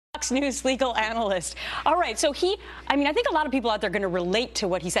Fox News legal analyst. All right, so I think a lot of people out there are going to relate to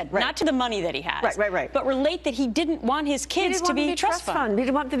what he said, not to the money that he has, but relate that he didn't want his kids to be trust fund. He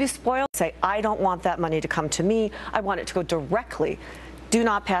didn't want them to be spoiled. Say, I don't want that money to come to me. I want it to go directly. Do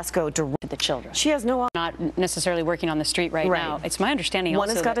not pass go directly to the children. She has no. Not necessarily working on the street right now. It's my understanding One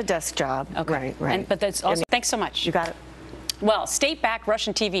also has got a desk job. Okay. Right. But that's also. Thanks so much. You got it. Well, state-backed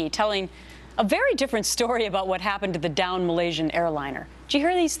Russian TV telling a very different story about what happened to the downed Malaysian airliner. Did you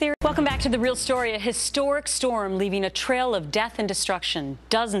hear these theories? Welcome back to The Real Story. A historic storm leaving a trail of death and destruction.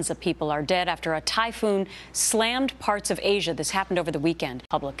 Dozens of people are dead after a typhoon slammed parts of Asia. This happened over the weekend.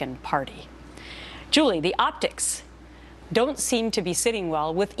 Republican Party. Julie, the optics don't seem to be sitting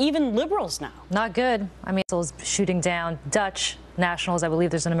well with even liberals now. Not good. I mean, it's shooting down Dutch nationals. I believe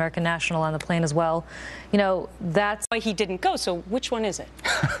there's an American national on the plane as well. You know, that's why he didn't go. So which one is it?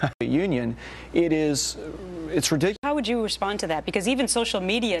 Union, it's ridiculous. How would you respond to that? Because even social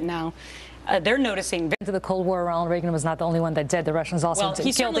media now, they're noticing. To the Cold War, Ronald Reagan was not the only one that did. The Russians also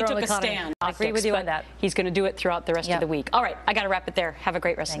he certainly took a stand. I agree with you on that. He's going to do it throughout the rest of the week. All right, I got to wrap it there. Have a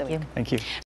great rest of the week. Thank you.